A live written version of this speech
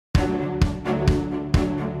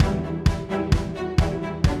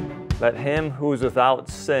Let him who is without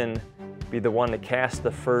sin be the one to cast the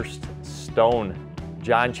first stone.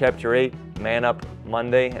 John chapter 8, Man Up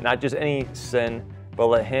Monday, and not just any sin, but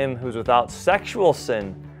let him who's without sexual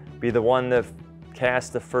sin be the one to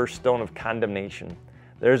cast the first stone of condemnation.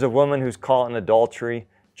 There's a woman who's caught in adultery,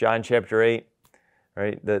 John chapter 8,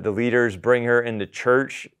 right? The leaders bring her into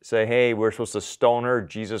church, say, hey, we're supposed to stone her.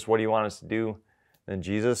 Jesus, what do you want us to do? And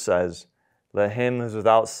Jesus says, let him who's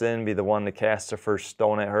without sin be the one to cast the first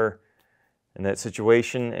stone at her. In that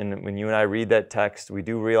situation, and when you and I read that text, we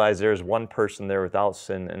do realize there's one person there without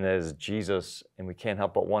sin, and that is Jesus. And we can't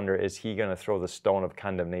help but wonder, is he going to throw the stone of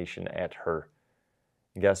condemnation at her?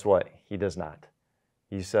 And guess what? He does not.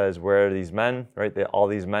 He says, where are these men? Right? All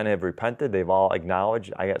these men have repented. They've all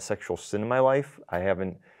acknowledged, I got sexual sin in my life. I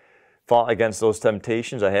haven't fought against those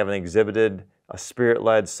temptations. I haven't exhibited a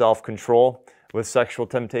spirit-led self-control with sexual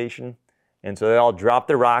temptation. And so they all drop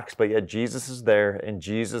their rocks, but yet Jesus is there, and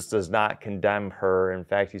Jesus does not condemn her. In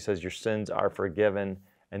fact, he says, your sins are forgiven.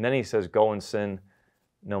 And then he says, go and sin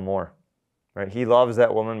no more. Right? He loves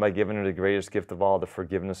that woman by giving her the greatest gift of all, the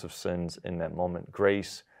forgiveness of sins in that moment.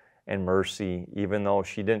 Grace and mercy, even though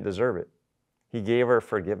she didn't deserve it. He gave her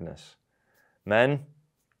forgiveness. Men,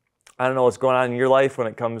 I don't know what's going on in your life when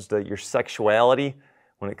it comes to your sexuality,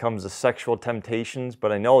 when it comes to sexual temptations,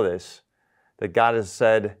 but I know this, that God has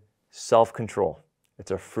said, self-control.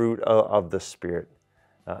 It's a fruit of the Spirit.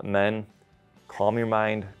 Men, calm your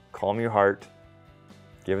mind, calm your heart,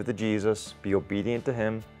 give it to Jesus, be obedient to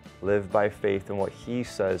him, live by faith in what he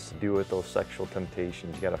says to do with those sexual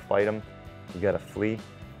temptations. You got to fight them, you got to flee,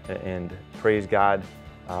 and praise God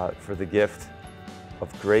for the gift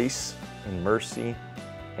of grace and mercy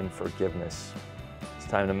and forgiveness. It's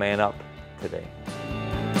time to man up today.